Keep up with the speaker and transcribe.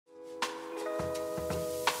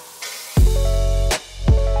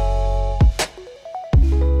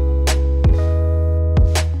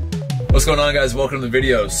What's going on, guys? Welcome to the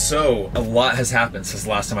video. So, a lot has happened since the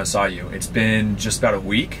last time I saw you. It's been just about a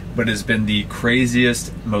week, but it's been the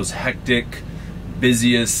craziest, most hectic,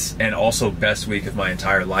 busiest, and also best week of my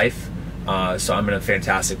entire life. So I'm in a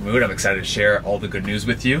fantastic mood. I'm excited to share all the good news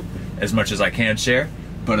with you, as much as I can share.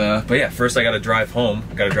 But yeah, first I gotta drive home.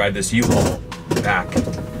 I gotta drive this U-Haul back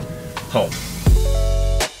home.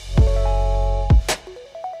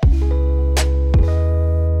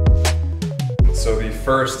 So the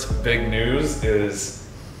first big news is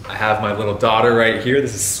I have my little daughter right here.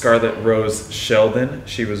 This is Scarlett Rose Sheldon.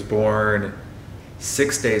 She was born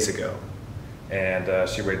 6 days ago, and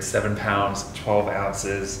she weighed 7 pounds, 12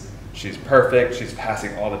 ounces. She's perfect. She's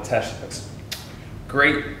passing all the tests. She looks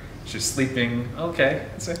great. She's sleeping okay.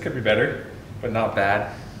 So it could be better, but not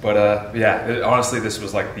bad. But yeah, honestly, this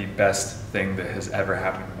was like the best thing that has ever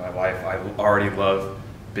happened in my life. I already love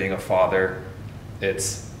being a father.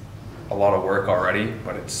 It's a lot of work already,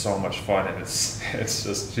 but it's so much fun, and it's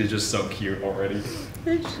just, she's just so cute already.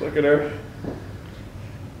 Look at her.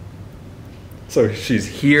 So she's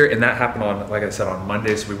here, and that happened on, like I said, on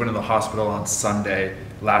Monday. So we went in the hospital on Sunday,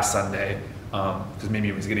 last Sunday, because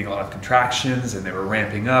Mimi was getting a lot of contractions and they were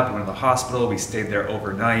ramping up. We went in the hospital, we stayed there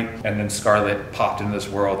overnight, and then Scarlett popped into this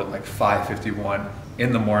world at like 5:51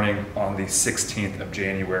 in the morning on the 16th of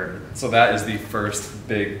January. So that is the first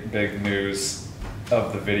big news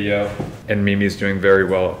of the video. And Mimi's doing very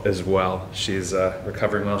well as well. She's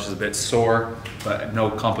recovering well. She's a bit sore, but no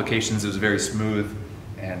complications. It was very smooth,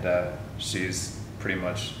 and she's pretty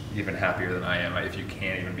much even happier than I am, if you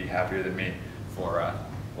can't even be happier than me, for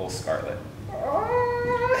little Scarlett.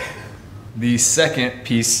 The second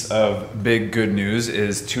piece of big good news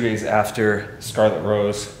is 2 days after Scarlett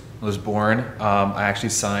Rose was born, I actually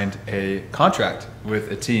signed a contract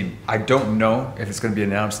with a team. I don't know if it's gonna be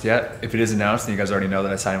announced yet. If it is announced, then you guys already know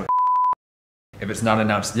that I signed with. If it's not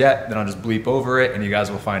announced yet, then I'll just bleep over it and you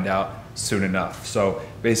guys will find out soon enough. So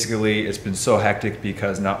basically, it's been so hectic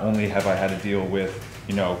because not only have I had to deal with,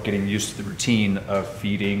 you know, getting used to the routine of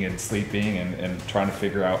feeding and sleeping and trying to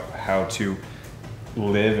figure out how to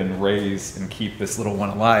live and raise and keep this little one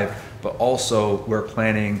alive, but also we're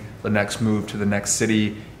planning the next move to the next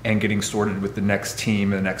city and getting sorted with the next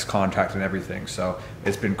team and the next contract and everything. So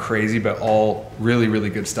it's been crazy, but all really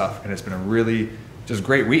good stuff. And it's been a really just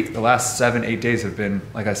great week. The last 7-8 days have been,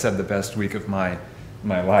 like I said, the best week of my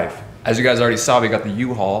life. As you guys already saw, we got the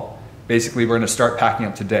U-Haul. Basically, we're gonna start packing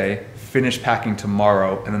up today, finish packing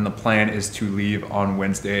tomorrow, and then the plan is to leave on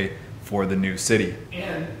Wednesday for the new city.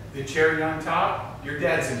 And the cherry on top, your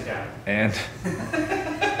dad's in town.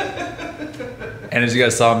 And as you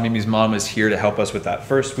guys saw, Mimi's mom is here to help us with that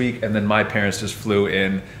first week, and then my parents just flew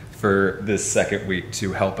in for this second week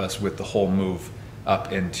to help us with the whole move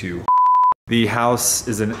up into. The house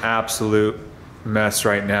is an absolute mess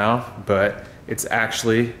right now, but it's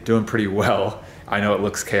actually doing pretty well. I know it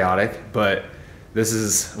looks chaotic, but this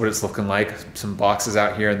is what it's looking like. Some boxes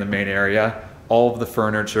out here in the main area. All of the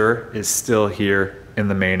furniture is still here in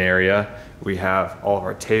the main area. We have all of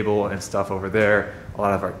our table and stuff over there. A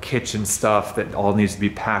lot of our kitchen stuff that all needs to be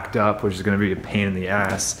packed up, which is gonna be a pain in the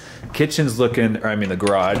ass. Kitchen's looking, or I mean the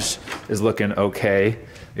garage is looking okay.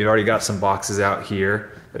 We've already got some boxes out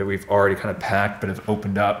here that we've already kind of packed, but have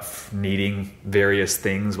opened up needing various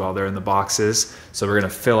things while they're in the boxes. So we're gonna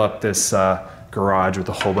fill up this garage with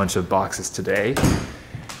a whole bunch of boxes today.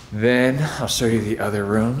 Then I'll show you the other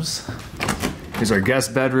rooms. Here's our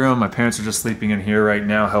guest bedroom. My parents are just sleeping in here right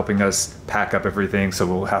now, helping us pack up everything. So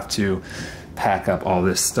we'll have to pack up all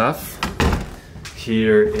this stuff.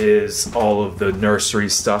 Here is all of the nursery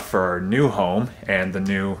stuff for our new home and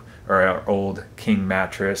our old king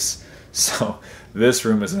mattress. So this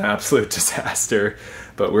room is an absolute disaster,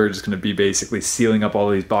 but we're just gonna be basically sealing up all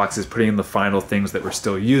these boxes, putting in the final things that we're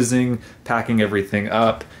still using, packing everything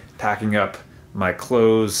up, packing up my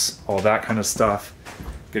clothes, all that kind of stuff,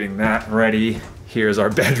 getting that ready. Here's our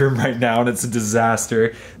bedroom right now, and it's a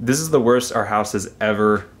disaster. This is the worst our house has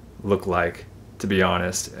ever looked like, to be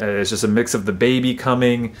honest. It's just a mix of the baby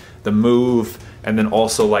coming, the move, and then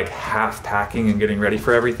also like half packing and getting ready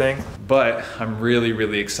for everything. But I'm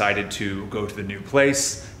really excited to go to the new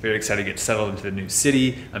place. Very excited to get settled into the new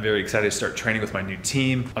city. I'm very excited to start training with my new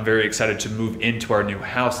team. I'm very excited to move into our new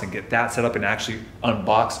house and get that set up and actually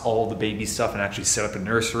unbox all the baby stuff and actually set up a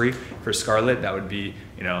nursery for Scarlett. That would be,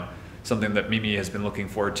 you know, something that Mimi has been looking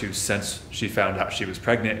forward to since she found out she was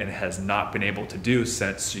pregnant, and has not been able to do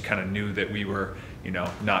since she kind of knew that we were, you know,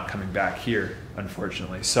 not coming back here,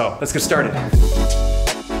 unfortunately. So let's get started.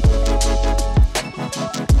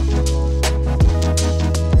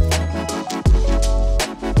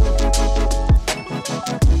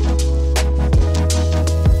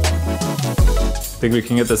 Think we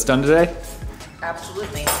can get this done today?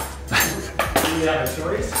 Absolutely. Do we have a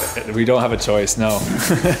choice? We don't have a choice, no.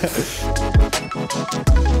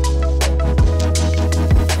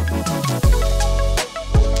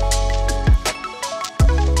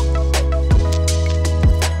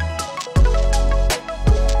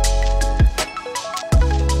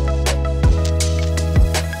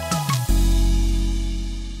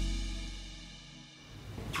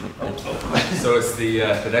 So it's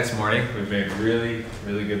the next morning. We've made really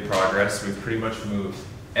good progress. We've pretty much moved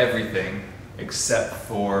everything except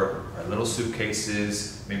for our little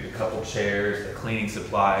suitcases, maybe a couple chairs, the cleaning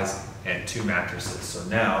supplies, and 2 mattresses. So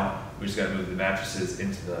now we just gotta move the mattresses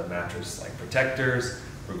into the mattress like protectors.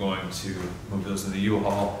 We're going to move those in the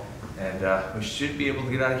U-Haul, and we should be able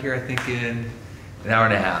to get out of here, I think, in an hour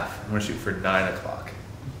and a half. I'm gonna shoot for 9 o'clock.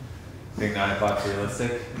 Think 9 o'clock's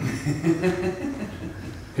realistic?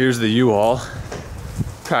 Here's the U-Haul,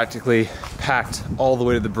 practically packed all the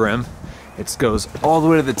way to the brim. It goes all the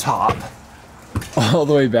way to the top, all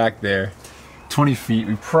the way back there, 20 feet.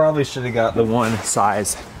 We probably should have got the one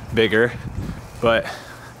size bigger, but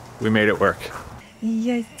we made it work.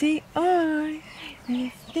 Yes, they are.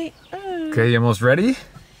 Yes, they are. Okay, you almost ready?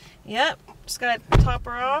 Yep. Just gotta top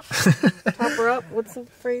her off. Top her up. What's the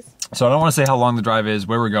phrase? So I don't want to say how long the drive is,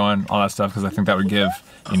 where we're going, all that stuff, because I think that would give,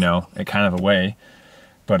 you know, it kind of away.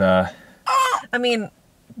 But I mean,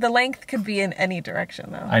 the length could be in any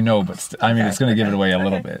direction, though. I know, but I mean, it's going to give it away a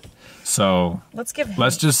little bit. So let's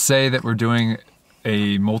just say that we're doing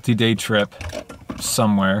a multi-day trip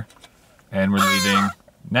somewhere, and we're leaving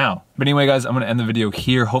now. But anyway, guys, I'm going to end the video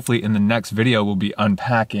here. Hopefully, in the next video, we'll be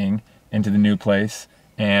unpacking into the new place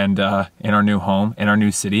and in our new home, in our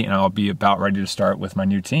new city, and I'll be about ready to start with my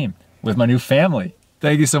new team, with my new family.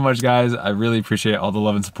 Thank you so much, guys. I really appreciate all the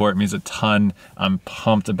love and support. It means a ton. I'm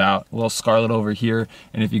pumped about a little Scarlett over here.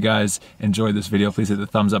 And if you guys enjoyed this video, please hit the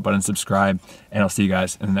thumbs up button, subscribe, and I'll see you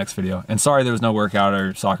guys in the next video. And sorry there was no workout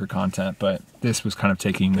or soccer content, but this was kind of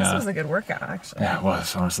taking... This was a good workout, actually. Yeah, it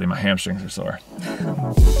was. Honestly, my hamstrings are sore.